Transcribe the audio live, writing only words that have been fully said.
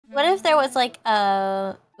if there was like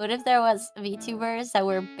what if there was VTubers that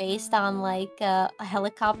were based on like a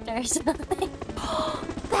helicopter or something?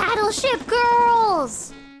 Battleship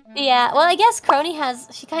girls! Yeah, well, I guess Crony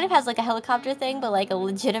she kind of has like a helicopter thing, but like a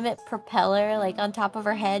legitimate propeller like on top of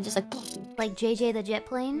her head, just like... Like JJ the jet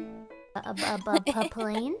plane? A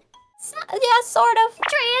plane? Yeah, sort of.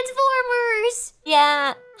 Transformers!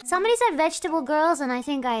 Yeah. Somebody said vegetable girls, and I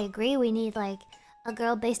think I agree. We need like a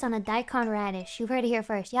girl based on a daikon radish. You've heard it here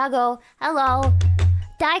first. Y'all go, hello.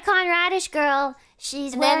 Daikon radish girl.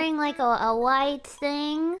 She's wearing like a white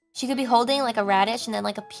thing. She could be holding like a radish and then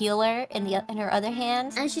like a peeler in her other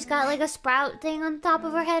hand. And she's got like a sprout thing on top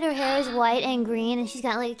of her head. Her hair is white and green, and she's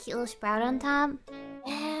got like a cute little sprout on top.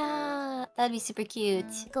 Yeah, that'd be super cute.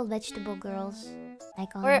 Go vegetable girls.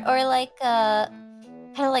 Daikon. Or like kind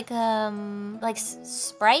of like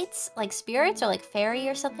sprites, like spirits or like fairy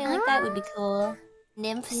or something like that would be cool.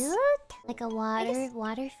 Nymphs. Cute? Like a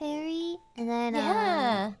water fairy, and then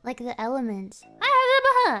like the elements.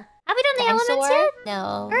 Have we done the elements yet?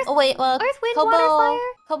 No. Earth, oh wait, well, Earth, wind, water, fire.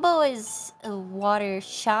 Kobo is a water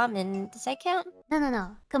shaman. Does that count?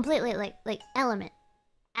 No. Completely like element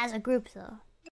as a group though.